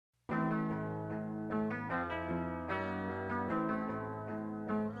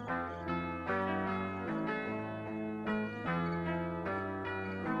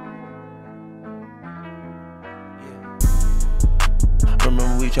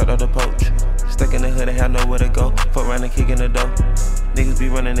chopped out the Porch. Stuck in the hood and have nowhere to go. Fuck around and kicking the door. Niggas be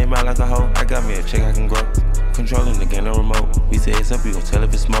running their mouth like a hoe. I got me a check I can grow. Controlling the game, no remote. We say it's up, we gon' tell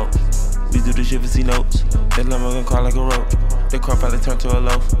if it's smoke. We do the shit for C notes. That llama gon' crawl like a rope. The car probably turned to a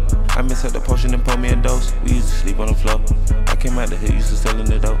loaf. I mix up the potion and pour me a dose. We used to sleep on the floor. I came out the hood, used to selling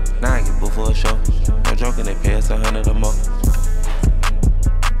the dope. Now I get booked for a show. No joking, they pay us 100 or more.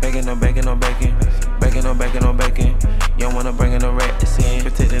 Bacon on bacon on bacon. Bacon on bacon on bacon. You don't wanna bring in no rats in.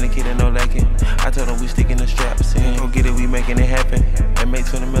 Protecting the kid and no lacking. I told them we sticking the straps in. Go get it, we making it happen. And make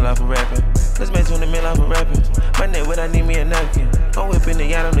 20 mil off of rapping. Let's make 20 mil off of rapping. My neck, what I need me a napkin. I'm whipping the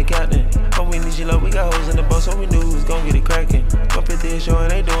yacht, I'm the captain. I'm with this low, we got hoes in the boat, so we knew we was gon' get it cracking. Up at this show and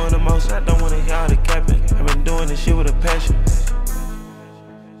they doing the most. I don't wanna hear all the capping. I've been doing this shit with a passion.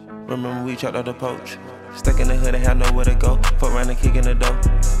 Remember we chopped out the Porch. Stuck in the hood and have nowhere to go. Fuck around and kicking the door.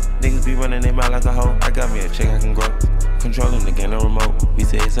 Niggas be running their mouth like a hoe. I got me a check I can grow. Controlling the game, no remote. We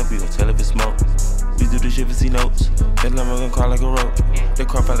say it's up, we gon' tell if it's smoke. We do the shit for C notes. That llama gon' crawl like a rope. The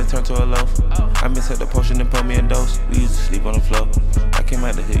car probably turned to a loaf. I mix up the potion and pour me a dose. We used to sleep on the floor. I came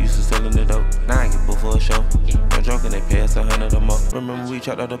out the hood, used to selling the dope. Now I get booked for a show. No joking, they pay us 100 or more. Remember we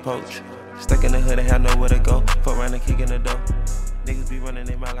chopped out the Porch. Stuck in the hood and have nowhere to go. Fuck around and kicking the door. Niggas be running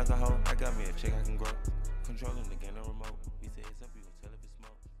their mouth like a hoe. I got me a check I can grow. Controlling the game, no remote. We say it's up,